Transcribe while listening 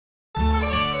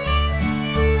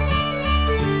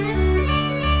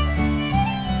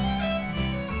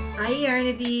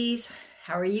Frenemies.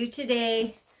 How are you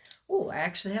today? Oh, I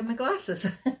actually have my glasses.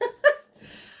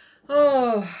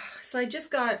 Oh, so I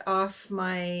just got off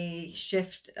my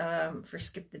shift for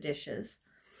Skip the Dishes.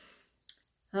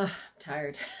 I'm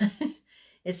tired.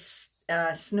 It's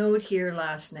snowed here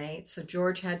last night, so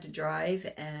George had to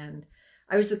drive, and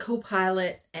I was the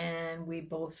co-pilot, and we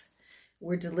both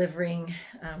were delivering.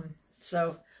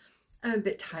 So I'm a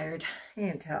bit tired. I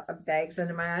can't tell. Bags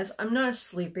under my eyes. I'm not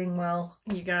sleeping well,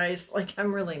 you guys. Like,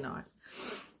 I'm really not.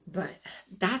 But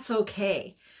that's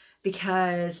okay,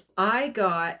 because I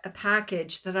got a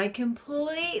package that I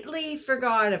completely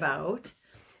forgot about.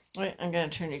 Wait, I'm going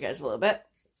to turn you guys a little bit.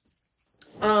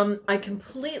 I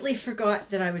completely forgot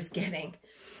that I was getting.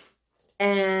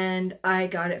 And I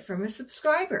got it from a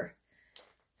subscriber.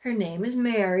 Her name is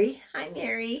Mary. Hi,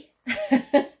 Mary.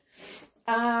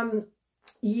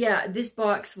 Yeah, this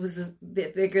box was a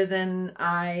bit bigger than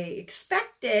I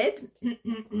expected.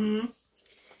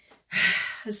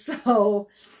 So,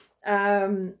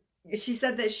 she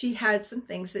said that she had some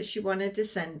things that she wanted to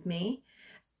send me.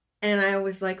 And I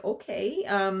was like, okay.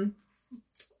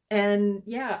 And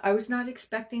yeah, I was not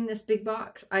expecting this big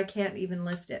box. I can't even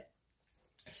lift it.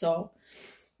 So,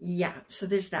 yeah, so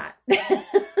there's that.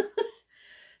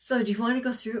 So, do you want to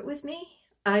go through it with me?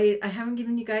 I haven't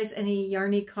given you guys any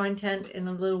yarny content in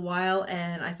a little while,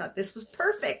 and I thought this was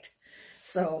perfect.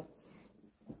 So,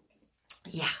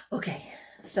 yeah, okay.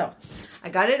 So, I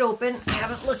got it open. I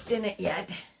haven't looked in it yet.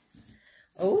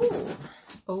 Oh.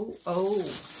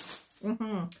 I'm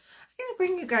going to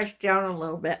bring you guys down a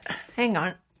little bit. Hang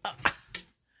on.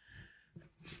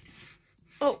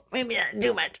 Oh, maybe not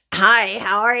too much. Hi,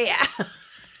 how are ya?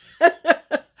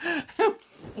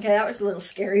 Okay, that was a little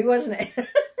scary, wasn't it?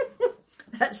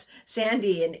 That's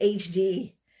Sandy in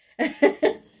HD.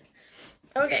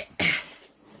 Okay.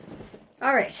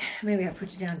 All right. Maybe I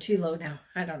put you down too low now.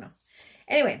 I don't know.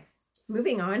 Anyway,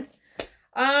 moving on.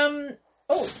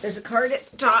 Oh, there's a card at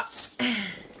the top.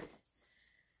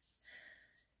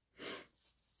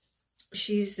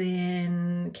 She's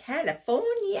in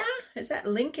California. Is that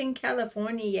Lincoln,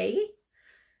 California?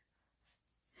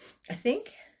 I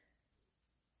think.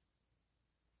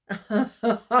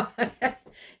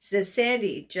 She says,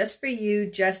 Sandy, just for you,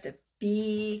 just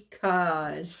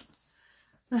because.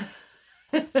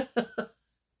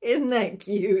 Isn't that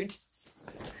cute?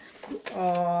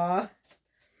 Aww.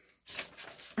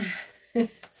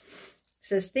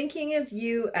 Says, thinking of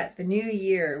you at the new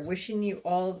year, wishing you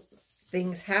all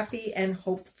things happy and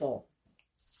hopeful.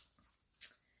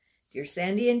 Dear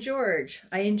Sandy and George,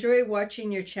 I enjoy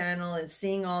watching your channel and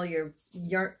seeing all your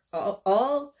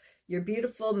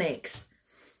beautiful makes.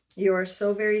 You are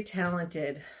so very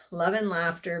talented. Love and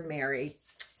laughter, Mary.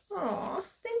 Aw,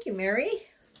 thank you, Mary.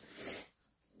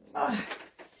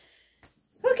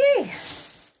 Okay.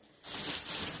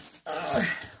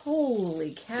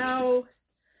 Holy cow.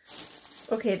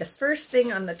 Okay, the first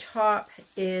thing on the top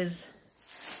is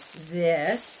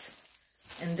this.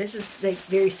 And this is like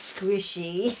very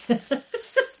squishy.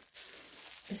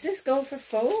 Does this go for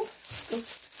faux?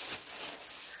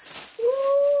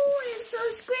 Ooh, it's so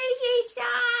squishy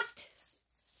soft.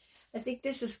 I think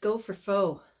this is go for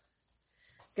faux.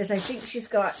 Because I think she's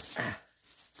got...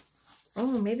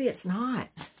 oh, maybe it's not.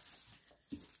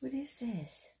 What is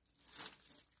this?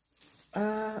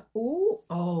 Ooh.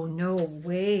 Oh, no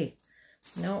way.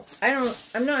 No,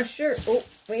 I'm not sure. Oh,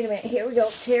 wait a minute. Here we go.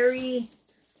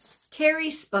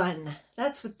 Terry Spun.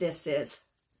 That's what this is.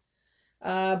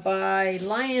 By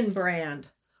Lion Brand.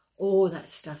 Oh, that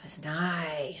stuff is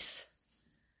nice.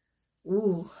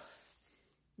 Ooh.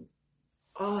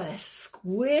 Oh, that's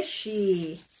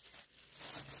squishy.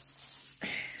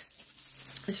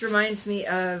 This reminds me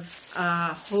of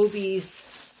Hobie's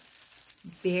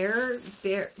bear,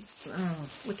 oh,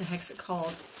 what the heck's it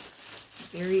called?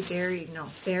 Berry, I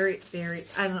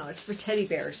don't know, it's for teddy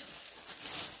bears.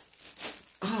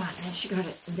 Oh, and then she got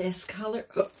it this color.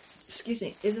 Oh, excuse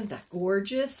me, isn't that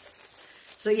gorgeous?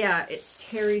 So yeah, it's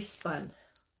Terry Spun.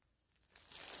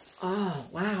 Oh,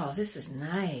 wow, this is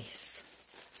nice.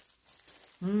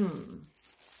 Now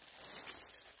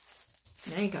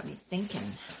you got me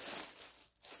thinking.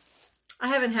 I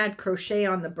haven't had crochet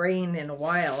on the brain in a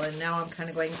while, and now I'm kind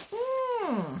of going,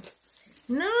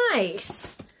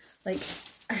 nice. Like,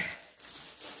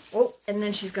 oh, and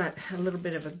then she's got a little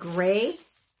bit of a gray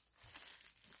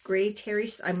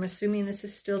terry. I'm assuming this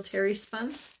is still Terry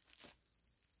Spun.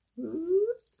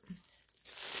 Ooh.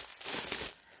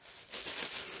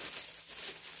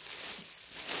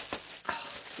 Oh,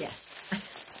 yes.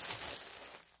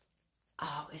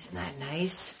 Oh, isn't that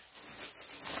nice?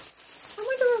 I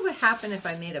wonder what would happen if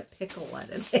I made a pickle out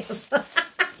of this.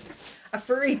 A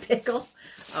furry pickle.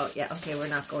 Oh, yeah. Okay, we're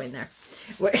not going there.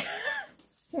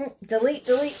 Delete,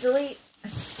 delete, delete.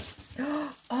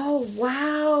 Oh,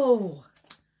 wow.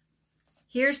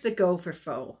 Here's the Gopher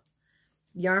Faux.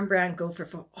 Yarn brand Gopher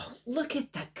Faux. Oh, look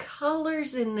at the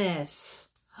colors in this.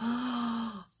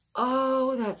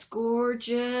 Oh, that's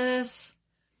gorgeous.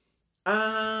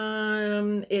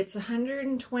 It's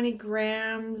 120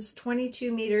 grams,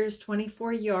 22 meters,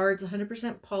 24 yards,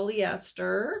 100%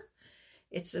 polyester.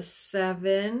 It's a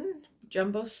 7,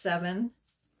 jumbo 7.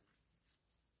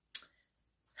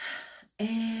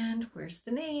 And where's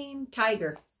the name?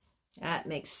 Tiger. That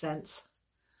makes sense.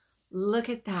 Look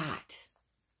at that.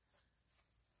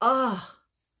 Oh,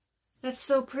 that's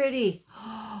so pretty.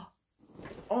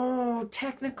 Oh,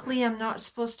 technically I'm not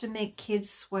supposed to make kids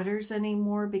sweaters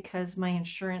anymore because my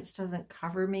insurance doesn't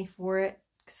cover me for it.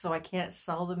 So I can't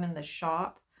sell them in the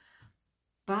shop.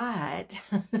 But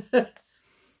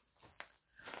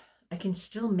I can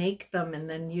still make them and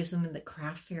then use them in the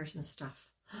craft fairs and stuff.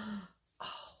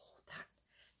 Oh,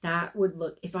 that would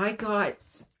look, if I got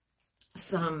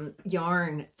some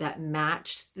yarn that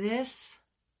matched this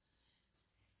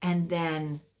and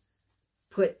then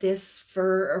put this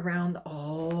fur around,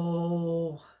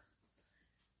 oh,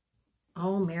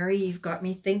 Mary, you've got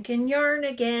me thinking yarn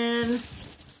again.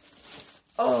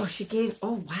 Oh, she gave,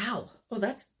 oh, wow. Oh,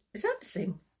 is that the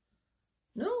same?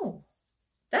 No,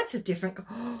 that's a different,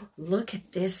 oh, look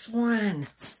at this one.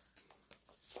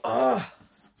 Oh,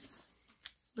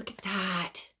 look at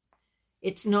that.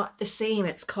 It's not the same.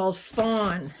 It's called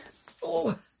Fawn.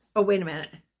 Oh, wait a minute.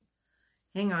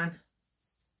 Hang on.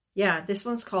 Yeah, this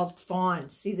one's called Fawn.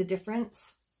 See the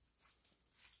difference?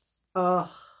 Oh,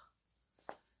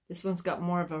 this one's got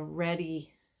more of a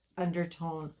reddy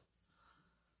undertone.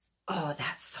 Oh,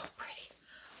 that's so pretty.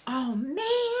 Oh,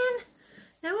 man.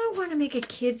 Now I want to make a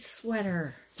kid's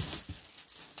sweater.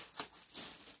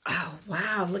 Oh,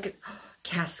 wow. Look at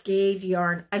Cascade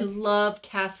yarn. I love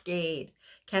Cascade.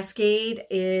 Cascade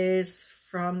is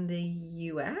from the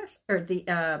U.S. or the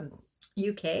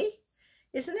UK,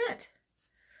 isn't it?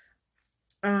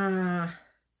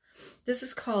 This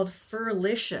is called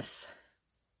Furlicious.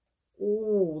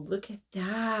 Oh, look at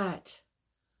that.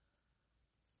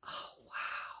 Oh,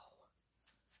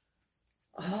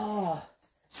 wow. Oh,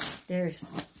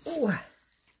 there's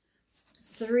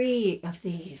 3 of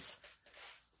these.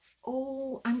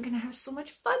 Oh, I'm going to have so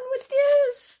much fun with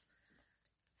this.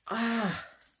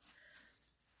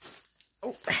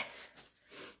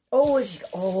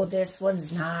 Oh, this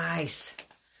one's nice.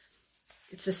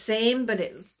 It's the same, but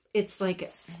it's like, you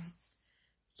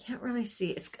can't really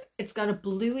see. It's got a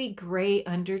bluey gray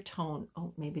undertone.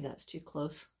 Oh, maybe that's too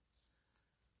close.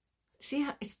 See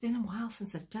how it's been a while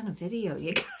since I've done a video,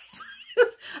 you guys.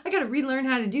 I got to relearn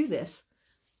how to do this.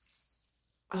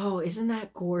 Oh, isn't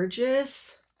that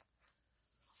gorgeous?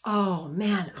 Oh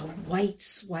man, a white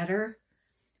sweater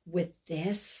with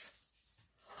this.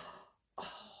 Oh.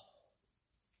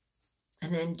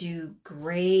 And then do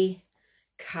gray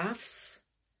cuffs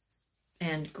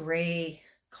and gray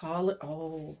collar.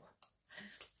 Oh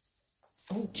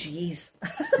geez.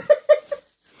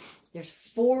 There's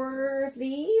 4 of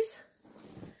these.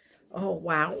 Oh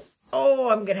wow.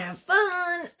 Oh, I'm gonna have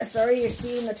fun. Sorry, you're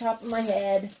seeing the top of my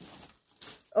head.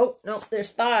 Oh no, there's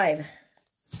 5.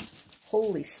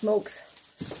 Holy smokes.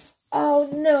 Oh,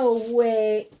 no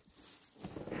way.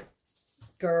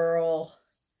 Girl,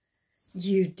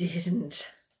 you didn't.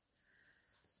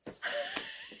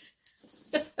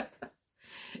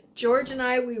 George and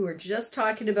I, we were just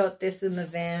talking about this in the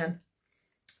van.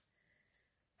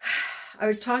 I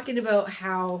was talking about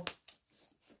how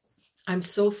I'm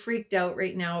so freaked out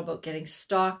right now about getting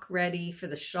stock ready for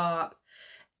the shop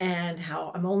and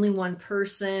how I'm only one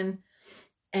person.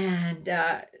 And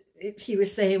he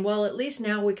was saying, well, at least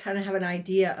now we kind of have an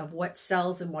idea of what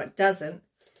sells and what doesn't.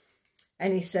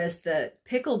 And he says the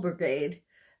pickle brigade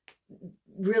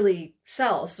really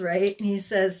sells, right? And he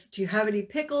says, do you have any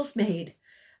pickles made?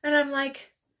 And I'm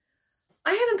like,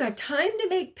 I haven't got time to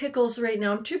make pickles right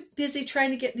now. I'm too busy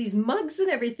trying to get these mugs and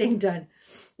everything done.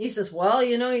 He says, well,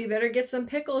 you know, you better get some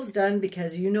pickles done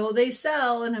because you know they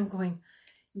sell. And I'm going,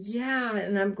 yeah.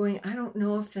 And I'm going, I don't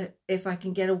know if I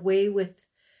can get away with,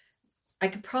 I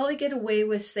could probably get away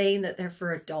with saying that they're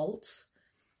for adults.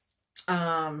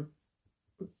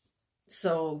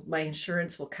 So my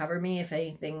insurance will cover me if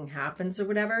anything happens or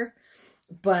whatever.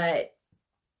 But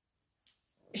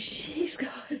she's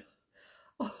got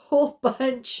a whole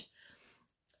bunch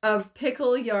of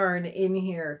pickle yarn in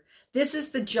here. This is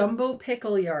the jumbo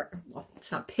pickle yarn. Well,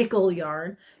 it's not pickle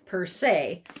yarn per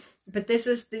se, but this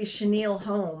is the chenille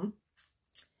home.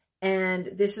 And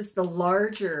this is the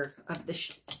larger of the,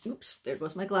 oops, there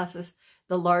goes my glasses.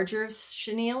 The larger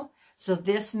chenille. So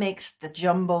this makes the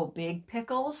jumbo big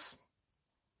pickles.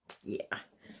 Yeah.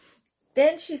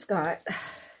 Then she's got,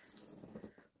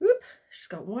 whoop, she's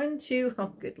got 1, 2,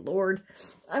 oh good Lord.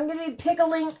 I'm going to be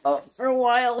pickling for a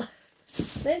while.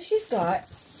 Then she's got,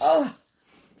 oh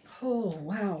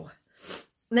wow.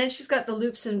 And then she's got the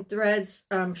Loops and Threads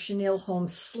Chenille Home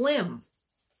Slim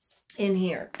in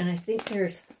here. And I think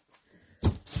there's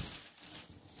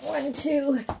 1,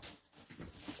 2,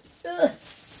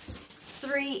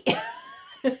 3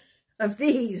 of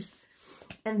these.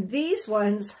 And these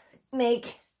ones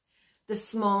make the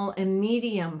small and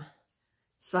medium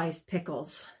sized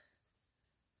pickles.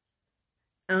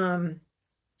 Oh,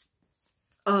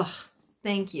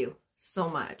 thank you so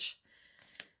much.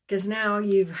 Because now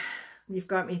you've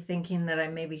got me thinking that I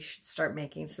maybe should start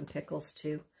making some pickles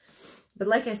too. But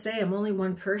like I say, I'm only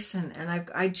one person, and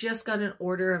I just got an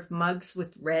order of mugs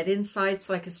with red inside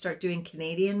so I could start doing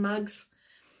Canadian mugs.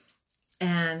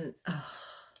 And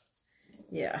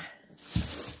yeah.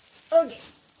 Okay.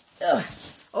 Ugh.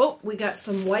 Oh, we got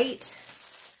some white.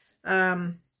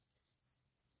 What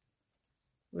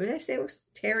did I say it was?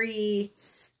 Terry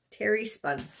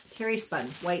spun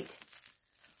white.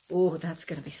 Oh, that's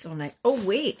gonna be so nice. Oh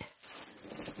wait.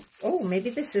 Oh, maybe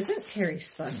this isn't terry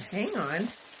spun. Hang on.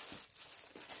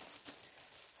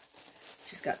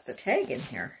 She's got the tag in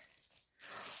here.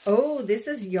 Oh, this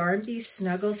is Yarn Bee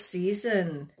Snuggle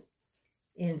Season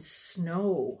in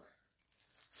Snow.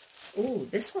 Oh,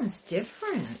 this one's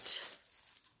different.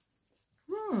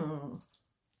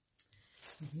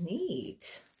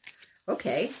 Neat.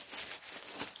 Okay.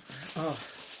 Oh,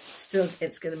 still,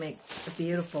 it's going to make a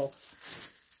beautiful,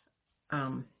 I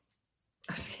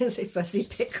was going to say fuzzy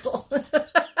pickle.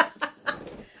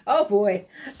 Oh, boy.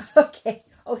 Okay.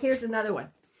 Oh, here's another one.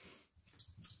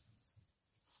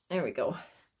 There we go.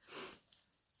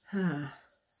 I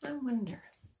wonder.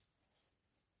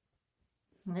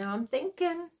 Now I'm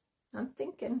thinking.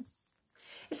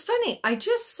 It's funny. I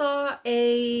just saw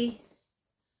a,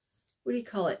 what do you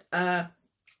call it?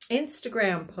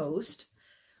 Instagram post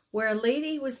where a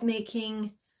lady was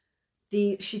making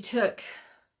she took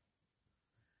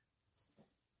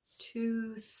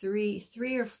 3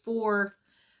 or 4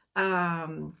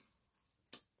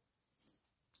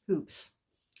 hoops,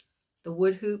 the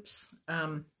wood hoops,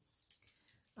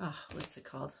 what's it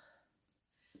called?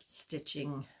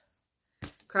 Stitching,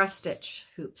 cross stitch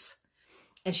hoops.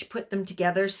 And she put them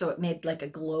together so it made like a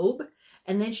globe.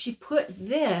 And then she put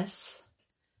this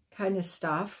kind of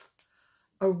stuff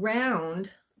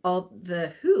around all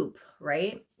the hoop,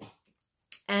 right?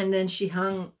 And then she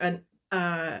hung an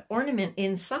ornament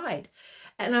inside.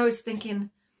 And I was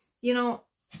thinking, you know,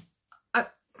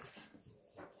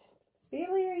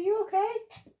 Bailey, are you okay?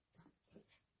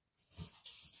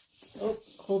 Oh,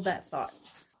 hold that thought.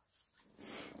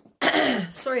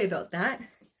 Sorry about that.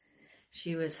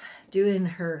 She was doing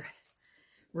her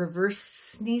reverse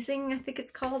sneezing, I think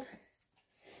it's called.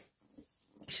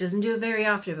 She doesn't do it very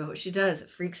often, but what she does, it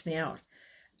freaks me out.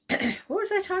 What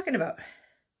was I talking about?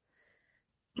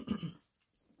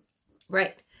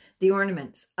 Right, the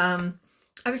ornaments. I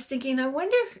was thinking, I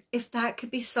wonder if that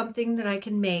could be something that I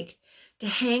can make to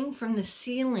hang from the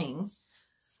ceiling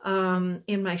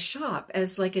in my shop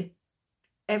as like a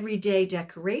everyday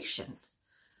decoration.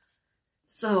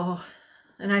 So,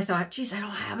 and I thought, geez, I don't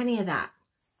have any of that.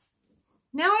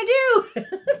 Now I do.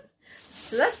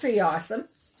 So that's pretty awesome.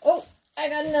 Oh, I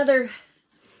got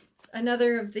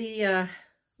another of the,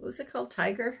 what was it called?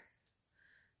 Tiger?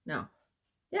 No.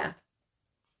 Yeah.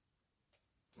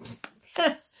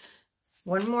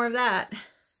 One more of that.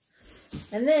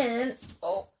 And then,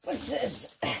 oh, what's this?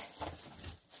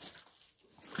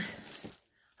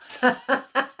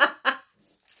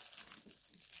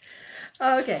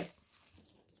 Okay.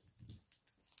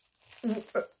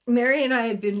 Mary and I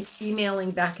had been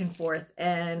emailing back and forth,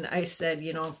 and I said,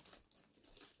 you know,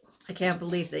 I can't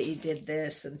believe that you did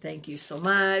this, and thank you so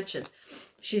much. And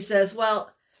she says,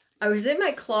 well, I was in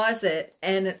my closet,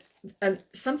 and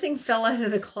something fell out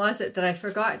of the closet that I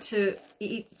forgot to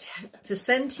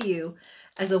send to you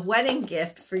as a wedding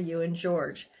gift for you and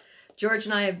George. George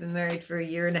and I have been married for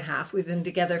 1.5 years. We've been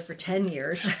together for 10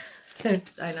 years. I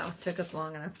know, it took us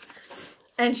long enough.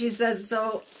 And she says,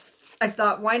 so I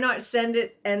thought, why not send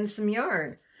it and some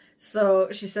yarn? So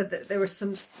she said that there was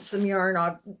some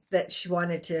yarn that she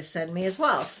wanted to send me as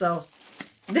well. So,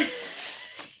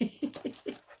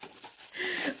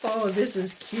 oh, this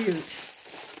is cute.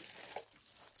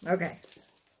 Okay.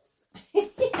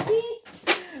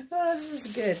 Oh, this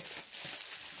is good.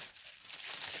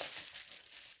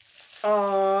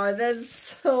 Oh, Oh, that's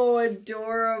so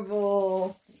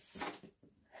adorable.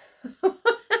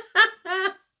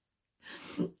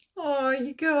 Oh,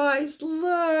 you guys,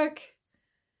 look.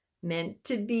 Meant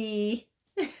to be.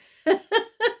 Isn't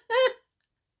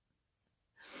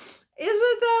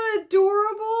that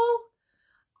adorable?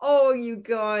 Oh, you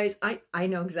guys. I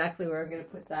know exactly where I'm going to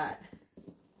put that.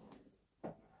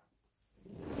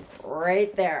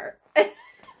 Right there. That's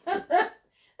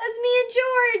me and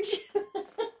George.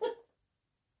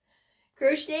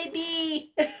 Crochet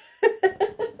bee.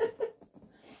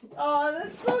 Oh,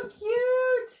 that's so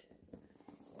cute.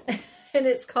 And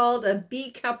it's called a bee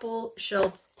couple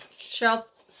shelf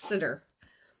sitter.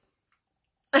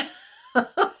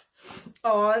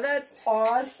 Oh, that's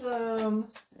awesome.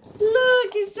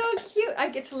 Look, it's so cute. I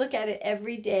get to look at it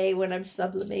every day when I'm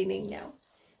sublimating now.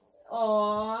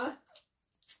 Aw.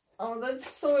 Oh,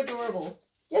 that's so adorable.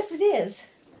 Yes, it is.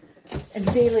 And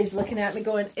Bailey's looking at me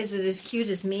going, is it as cute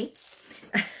as me?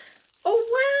 Oh,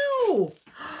 wow.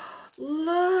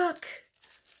 Look.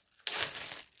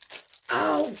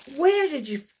 Oh, where did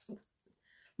you...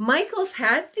 Michael's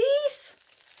had these?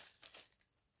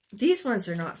 These ones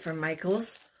are not from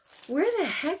Michael's. Where the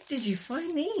heck did you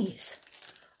find these?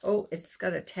 Oh, it's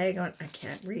got a tag on. I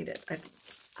can't read it.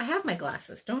 I have my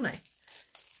glasses, don't I?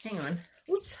 Hang on.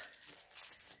 Oops.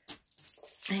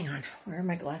 Hang on. Where are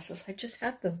my glasses? I just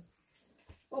had them.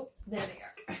 Oh, there they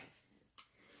are.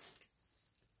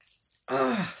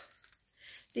 Ah,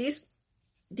 these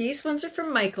ones are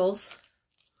from Michael's.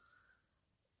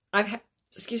 I've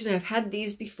had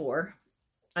these before.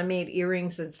 I made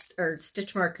earrings or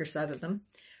stitch markers out of them.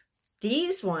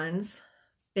 These ones,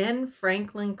 Ben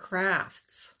Franklin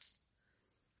Crafts.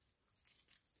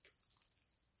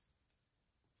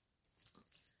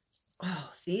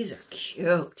 Oh, these are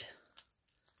cute.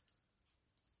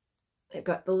 They've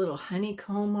got the little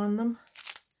honeycomb on them.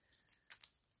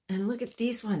 And look at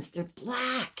these ones. They're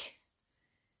black.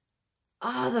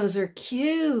 Oh, those are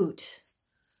cute.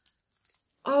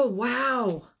 Oh,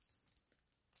 wow.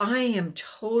 I am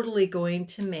totally going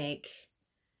to make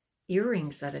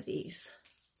earrings out of these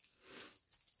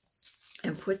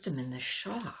and put them in the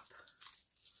shop.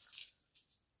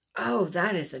 Oh,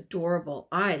 that is adorable.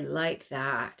 I like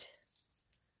that.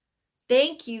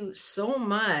 Thank you so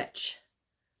much.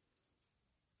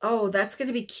 Oh, that's going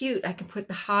to be cute. I can put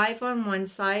the hive on one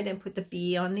side and put the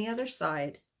bee on the other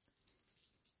side.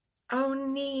 Oh,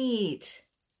 neat.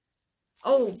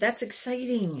 Oh, that's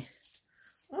exciting.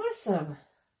 Awesome.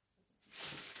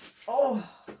 Oh.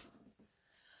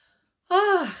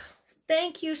 Ah,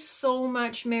 thank you so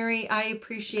much, Mary. I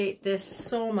appreciate this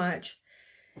so much.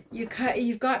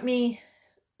 You've got me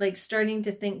like starting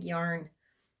to think yarn.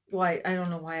 Why, I don't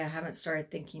know why I haven't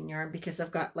started thinking yarn, because I've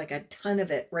got like a ton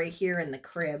of it right here in the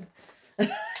crib.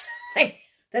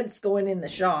 That's going in the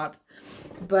shop.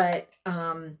 But,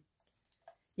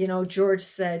 you know, George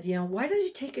said, you know, why don't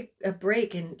you take a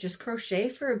break and just crochet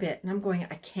for a bit? And I'm going,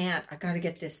 I can't. I got to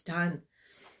get this done,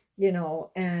 you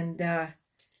know. And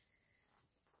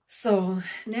so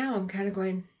now I'm kind of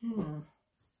going,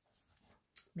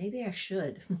 maybe I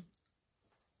should.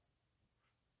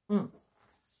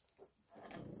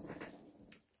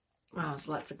 Wow, there's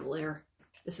lots of glare.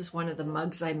 This is one of the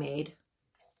mugs I made.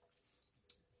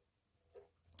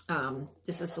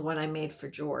 This is the one I made for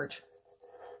George.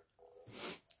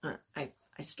 I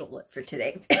stole it for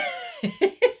today.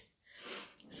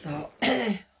 So,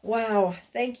 wow.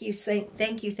 Thank you.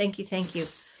 Thank you.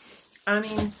 I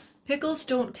mean, pickles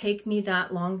don't take me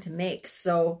that long to make.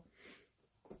 So,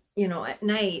 you know, at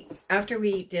night, after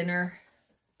we eat dinner,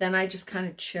 then I just kind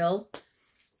of chill.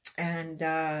 And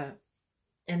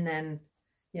then,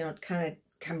 you know, kind of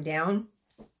come down.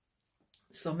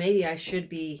 So maybe I should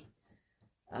be,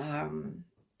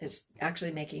 it's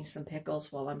actually making some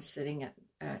pickles while I'm sitting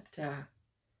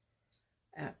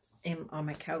on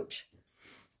my couch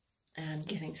and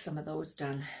getting some of those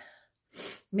done.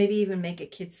 Maybe even make a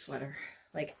kid's sweater.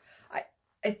 Like,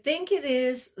 I think it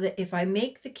is that if I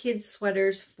make the kids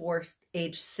sweaters for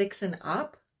age 6 and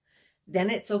up, then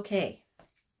it's okay.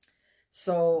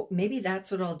 So maybe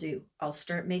that's what I'll do. I'll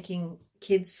start making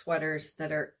kids sweaters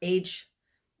that are age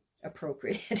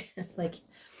appropriate, like,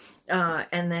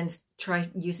 and then try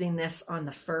using this on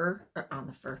the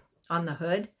on the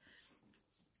hood.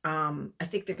 I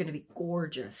think they're going to be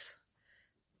gorgeous.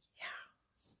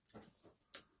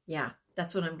 Yeah,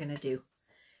 that's what I'm going to do.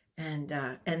 And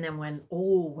then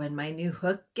when my new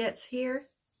hook gets here,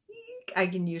 I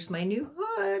can use my new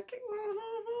hook.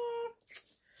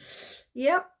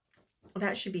 Yep.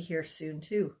 That should be here soon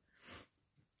too.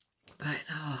 But,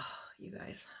 oh, you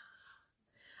guys.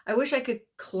 I wish I could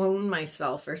clone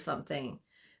myself or something.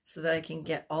 so that I can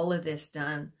get all of this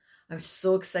done. I'm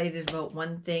so excited about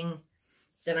one thing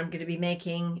that I'm going to be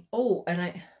making. Oh,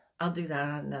 and I'll do that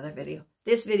on another video.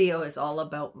 This video is all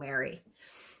about Mary.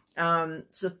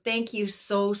 So thank you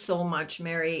so much,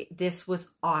 Mary. This was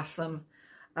awesome.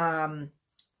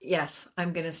 Yes,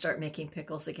 I'm going to start making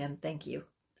pickles again. Thank you.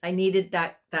 I needed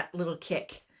that little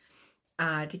kick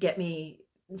to get me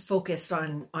focused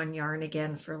on yarn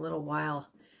again for a little while.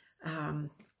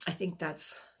 I think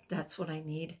that's what I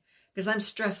need, because I'm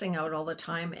stressing out all the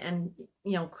time, and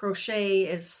you know,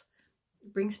 crochet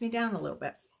brings me down a little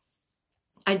bit.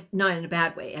 Not in a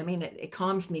bad way. I mean, it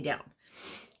calms me down.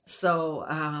 So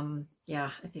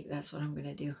yeah, I think that's what I'm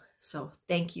gonna do. So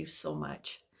thank you so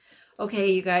much.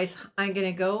 Okay, you guys, I'm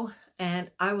gonna go, and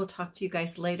I will talk to you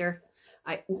guys later.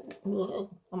 I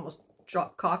almost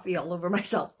dropped coffee all over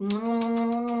myself.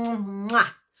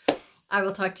 I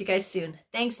will talk to you guys soon.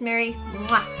 Thanks, Mary.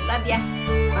 Love ya.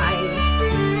 Bye.